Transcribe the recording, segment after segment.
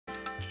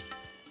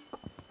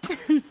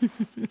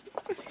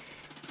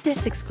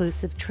This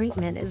exclusive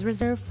treatment is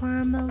reserved for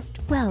our most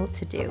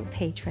well-to-do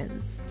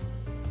patrons.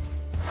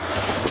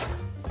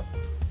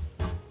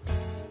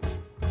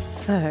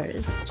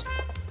 First,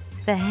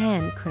 the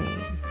hand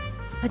cream.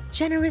 A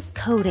generous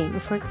coating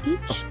for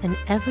each and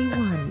every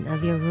one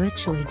of your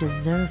richly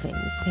deserving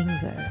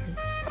fingers.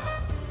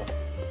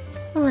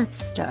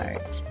 Let's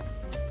start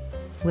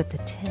with the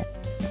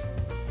tips.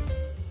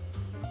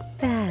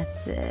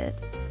 That's it.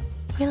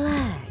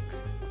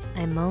 Relax.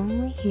 I'm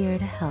only here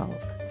to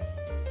help.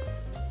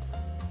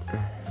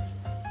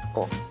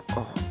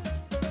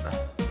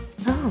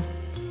 Oh,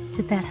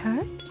 did that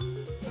hurt?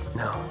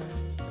 No.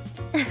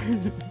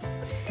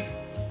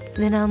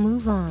 Then I'll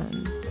move on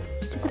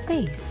to the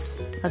base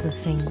of the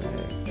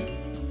fingers.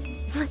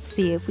 Let's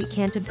see if we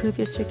can't improve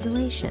your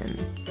circulation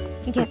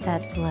and get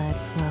that blood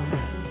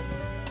flowing.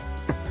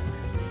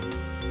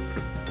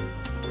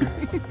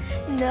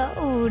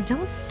 No,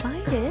 don't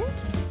fight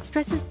it.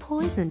 Stress is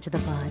poison to the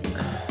body.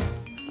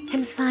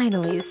 And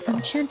finally,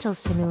 some gentle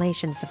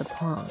stimulation for the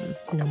palm.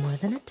 No more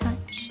than a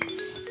touch.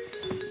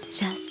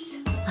 Just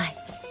like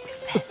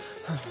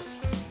this.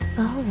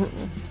 Oh,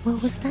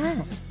 what was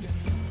that?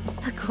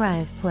 A cry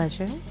of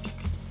pleasure?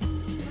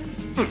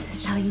 Is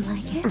this how you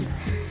like it?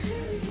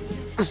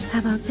 How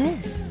about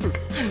this?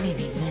 Or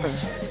maybe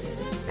this?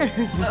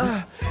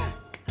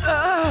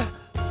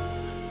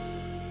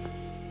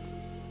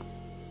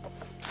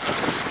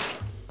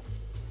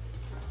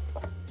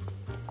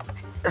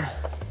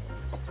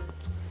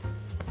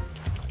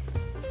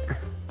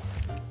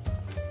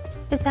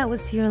 If that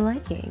was to your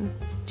liking,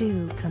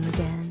 do come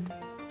again.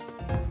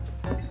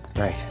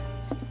 Right.